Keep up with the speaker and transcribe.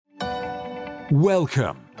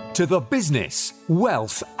Welcome to the Business,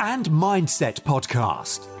 Wealth and Mindset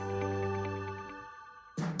Podcast.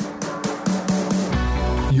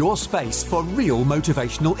 Your space for real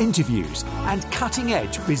motivational interviews and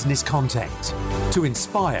cutting-edge business content to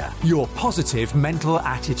inspire your positive mental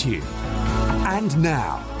attitude. And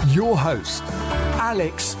now, your host,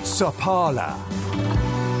 Alex Sapala.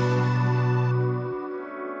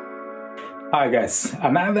 Hi guys,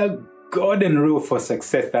 another golden rule for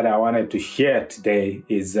success that I wanted to share today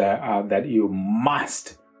is that you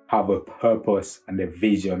must have a purpose and a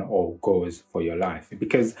vision or goals for your life,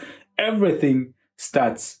 because everything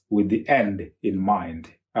starts with the end in mind.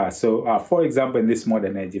 For example, in this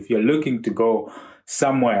modern age, if you're looking to go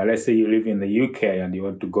somewhere, let's say you live in the UK and you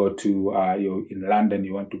want to go to, you're in London,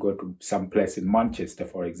 you want to go to some place in Manchester,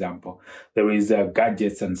 for example, there is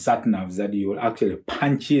gadgets and sat-navs that you will actually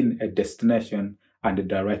punch in a destination and the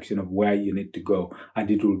direction of where you need to go.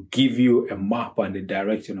 And it will give you a map and the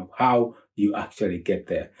direction of how you actually get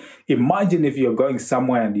there. Imagine if you're going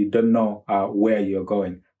somewhere and you don't know where you're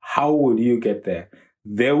going. How would you get there?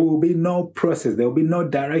 There will be no process. There will be no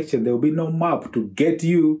direction. There will be no map to get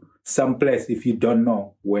you someplace if you don't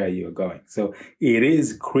know where you're going. So it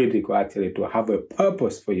is critical actually to have a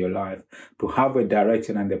purpose for your life, to have a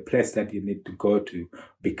direction and a place that you need to go to,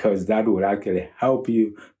 because that will actually help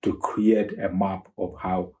you to create a map of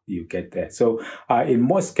how you get there. So in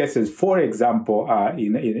most cases, for example,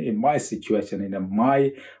 in my situation,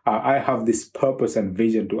 I have this purpose and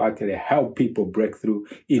vision to actually help people break through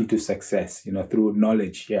into success, through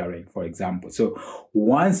knowledge sharing, for example. So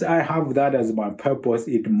once I have that as my purpose,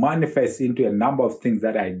 it manifests into a number of things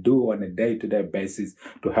that I do on a day-to-day basis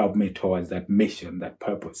to help me towards that mission, that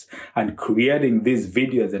purpose. And creating these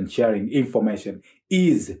videos and sharing information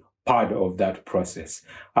is part of that process.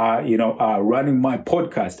 Running my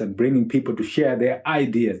podcast and bringing people to share their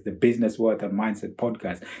ideas, the Business, Wealth and Mindset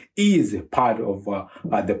Podcast, is part of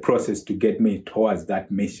the process to get me towards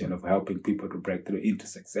that mission of helping people to break through into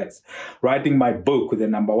success. Writing my book, the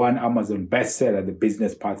 #1 Amazon bestseller, The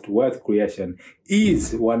Business Path to Wealth Creation,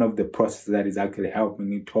 is one of the processes that is actually helping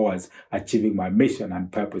me towards achieving my mission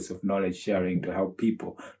and purpose of knowledge sharing to help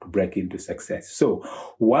people to break into success. So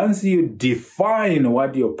once you define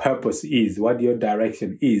what your purpose is, what your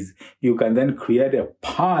direction is, you can then create a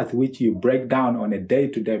path which you break down on a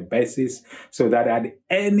day-to-day basis, so that at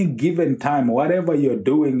any given time, whatever you're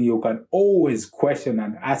doing, you can always question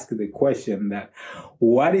and ask the question that,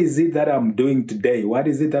 what is it that I'm doing today? What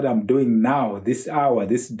is it that I'm doing now, this hour,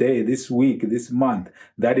 this day, this week, this month,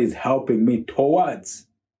 that is helping me towards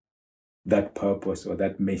that purpose or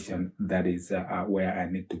that mission that is where I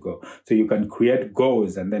need to go. So you can create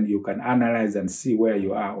goals and then you can analyze and see where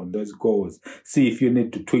you are on those goals. See if you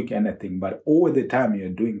need to tweak anything, but all the time you're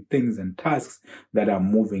doing things and tasks that are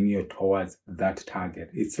moving you towards that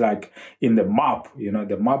target. It's like in the map,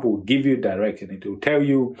 the map will give you direction. It will tell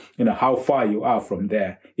you, how far you are from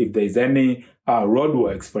there. If there's any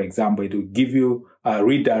roadworks, for example, it will give you,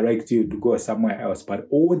 redirect you to go somewhere else. But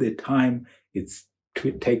all the time it's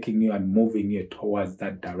taking you and moving you towards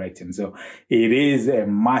that direction. So it is a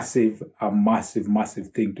massive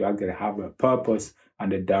thing to actually have a purpose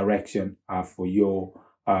and a direction for your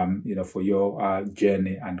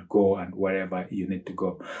journey and go and wherever you need to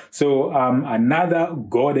go. So another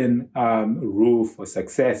golden rule for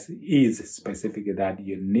success is specifically that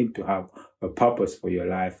you need to have a purpose for your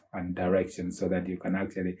life and direction, so that you can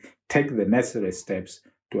actually take the necessary steps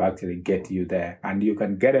to actually get you there. And you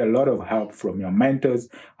can get a lot of help from your mentors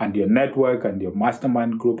and your network and your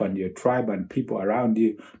mastermind group and your tribe and people around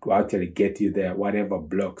you to actually get you there, whatever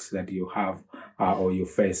blocks that you have or you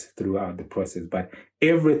face throughout the process. But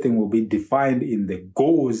everything will be defined in the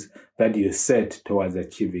goals that you set towards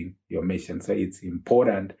achieving your mission. So it's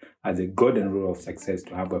important as a golden rule of success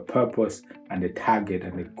to have a purpose and a target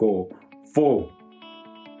and a goal for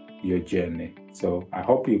your journey. So I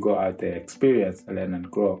hope you go out there, experience, learn and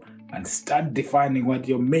grow, and start defining what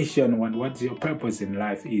your mission and what your purpose in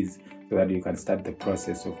life is, so that you can start the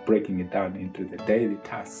process of breaking it down into the daily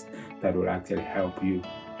tasks that will actually help you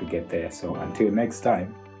to get there. So until next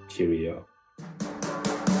time, cheerio.